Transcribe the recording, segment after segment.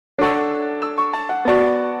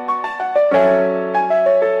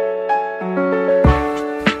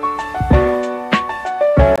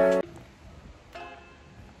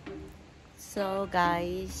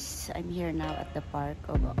guys, I'm here now at the park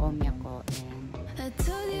of Omiya and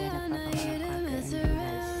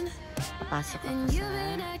ayan, papasok ako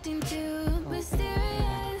sa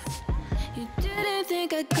You didn't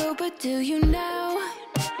think I'd go, but do you know?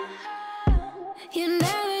 You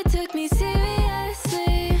never took me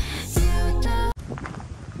seriously. You know.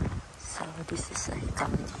 So this is a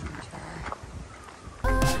college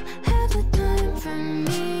Have the time for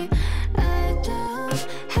me. I don't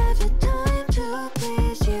have the time to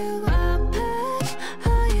please you. I'll pack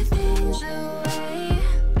all your things away.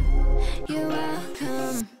 You're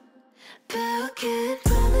welcome. But can't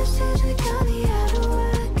promise to call me out of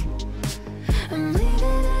work. I'm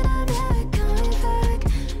leaving and I'm never coming back.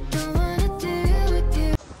 Don't wanna deal with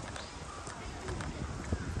you.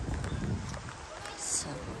 So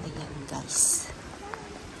ayan guys,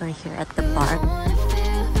 we're here at the park.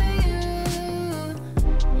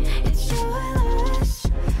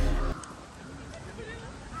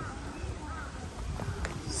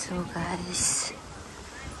 So guys,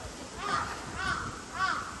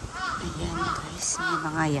 ayan guys, may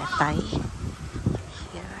mga yatay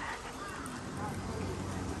here.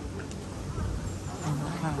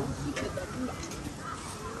 Wow.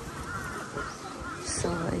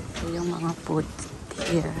 So ito yung mga food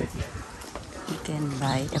here. You can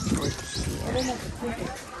buy the food here.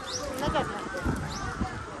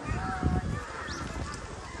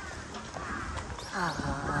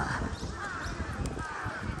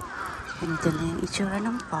 Ganito na yung itsura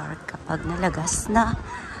ng park kapag nalagas na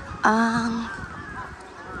ang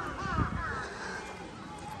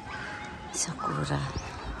sakura.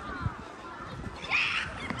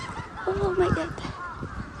 Oh my God!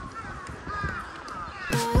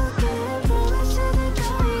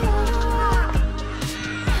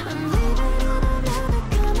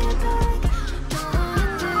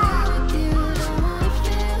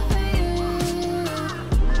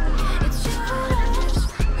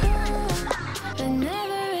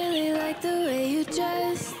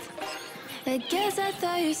 I guess I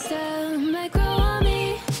thought your style might grow on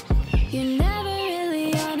me. You never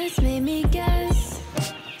really honest, made me guess.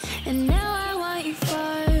 And now I want you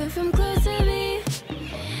far from close to me.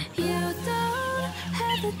 You don't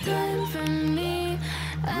have the time for me.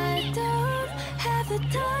 I don't have the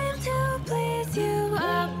time to please you.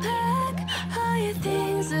 I'll pack all your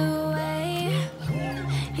things away.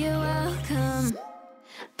 You're welcome.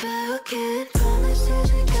 But can't promise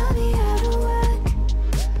that you got me out of work.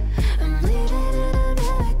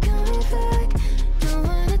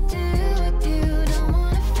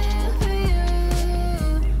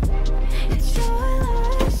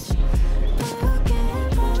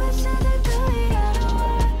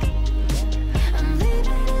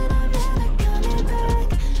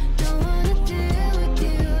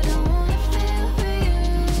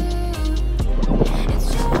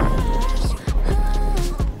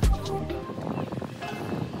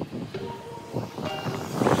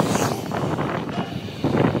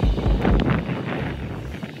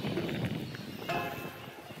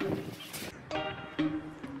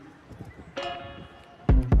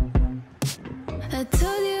 I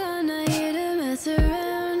told you I'm not here to mess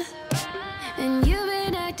around, and you've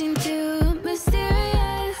been acting too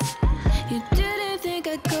mysterious. You didn't think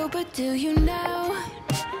I'd go, but do you know?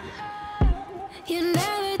 You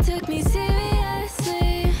never took me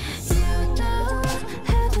seriously. You don't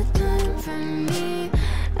have the time for me.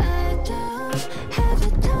 I don't have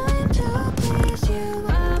the time to please you.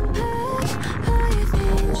 I'll pack all your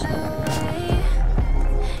things away.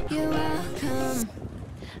 You're welcome.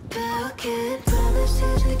 But can't promise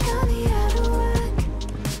to call me out of work.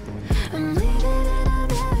 I'm leaving and I'm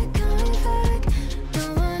never coming back.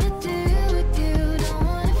 Don't wanna deal with you, don't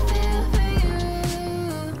wanna feel for you.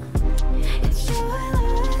 It's your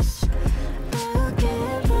loss. But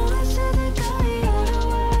can't promise to call me out of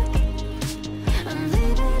work. I'm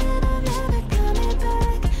leaving and I'm never coming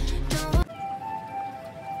back. Don't wanna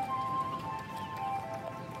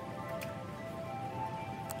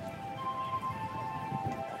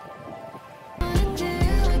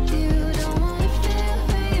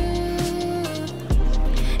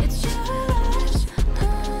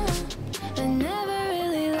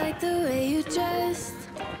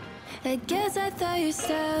I guess I thought your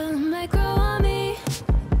style might grow on me.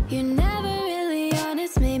 You never really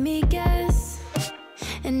honest, made me guess.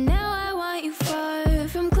 And now I want you far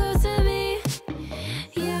from close to me.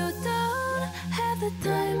 You don't have the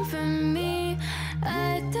time for me.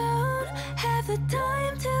 I don't have the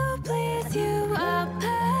time to please you. I'll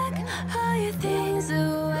pack all your things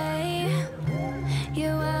away.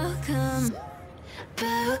 You're welcome.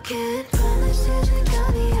 But can't promise that you got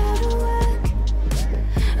me out of work.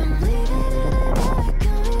 I'm leaving and I'm never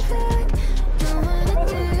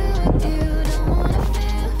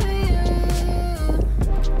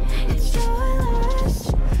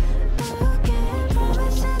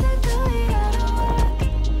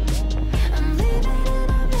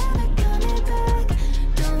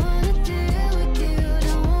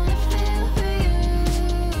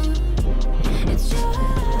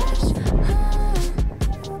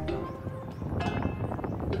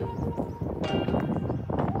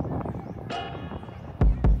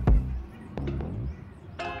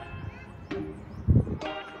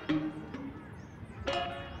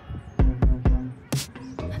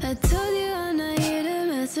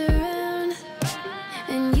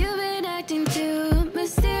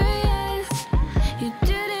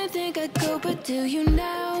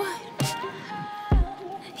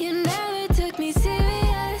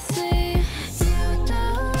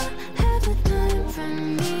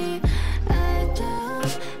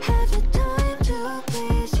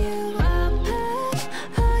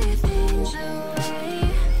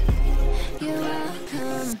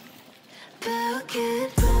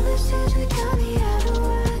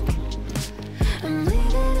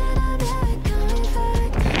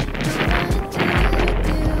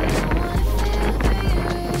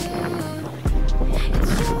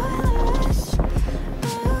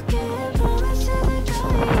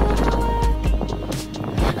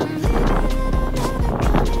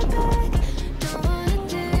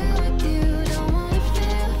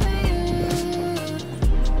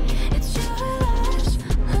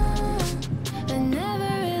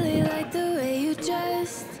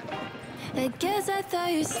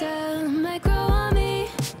your style might grow on me.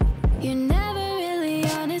 You're never really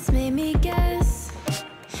honest, made me guess.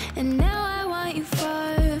 And now I want you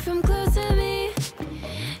far from close to me.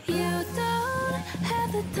 You don't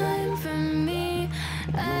have the time for me.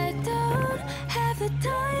 I don't have the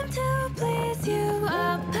time to please you.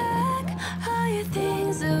 I'll pack all your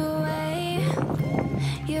things away.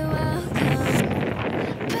 You're welcome.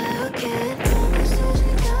 Broken promises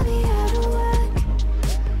that got me out of work.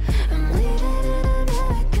 I'm leaving and I'm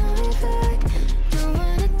never coming back. Don't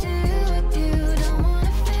wanna do with you, don't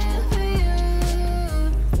wanna feel for you.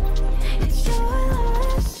 It's your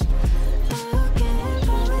loss. Broken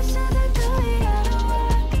promises that got me out of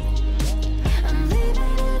work. I'm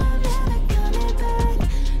leaving and I'm never coming back.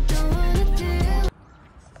 Don't wanna do.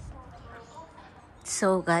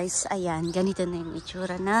 So guys, ayan, ganito na yung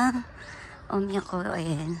itsura na Omiya ko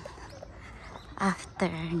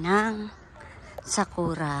after ng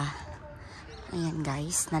sakura. Ayan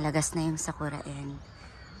guys, nalagas na yung sakura and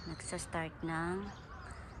nagsa-start ng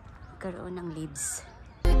karoon ng leaves.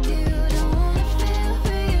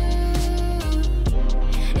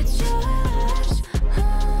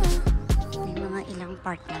 May mga ilang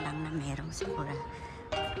part na lang na merong sakura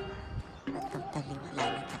at totally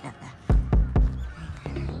wala na talaga.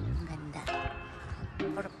 Ayan, ang ganda.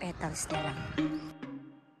 Puro petals na lang.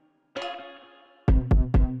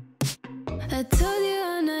 I told you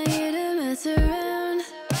I'm not here to mess around,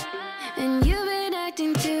 and you've been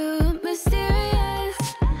acting too mysterious.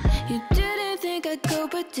 You didn't think I'd go,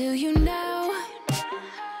 but do you now?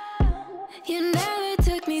 You never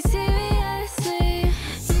took me seriously.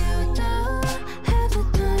 You don't have the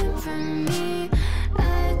time for me.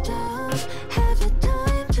 I don't have the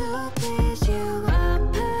time to please you. I'll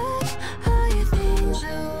pack all your things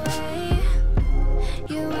away.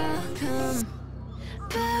 You're welcome.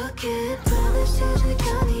 Broken promises that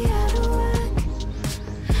got me out of work.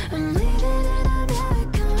 I'm leaving and I'm never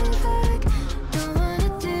coming back. Don't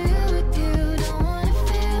wanna do with you, don't wanna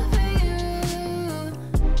feel for you.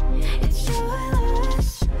 It's your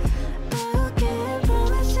loss. Broken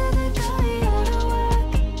promises that got me out of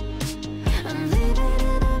work. I'm leaving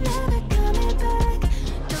and I'm never coming back.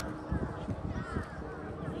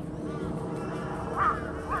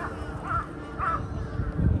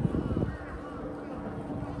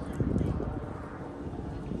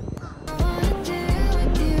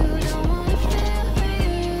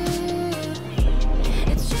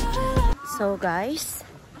 So guys,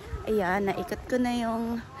 ayan, naikot ko na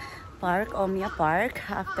yung park, Omiya Park,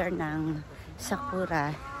 after ng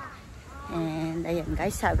sakura. And ayan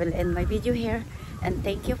guys, I will end my video here. And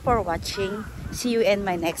thank you for watching. See you in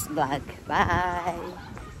my next vlog. Bye!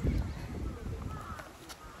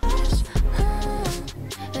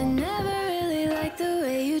 I never really liked the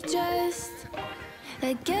way you dressed.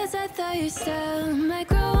 I guess I thought your style might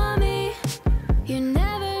grow on me. You're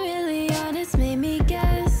never really honest, made me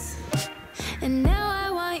guess. And now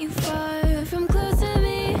I want you far from close to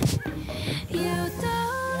me. You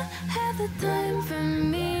don't have the time for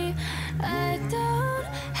me. I don't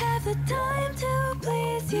have the time to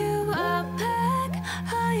please you. I'll pack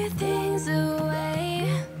all your things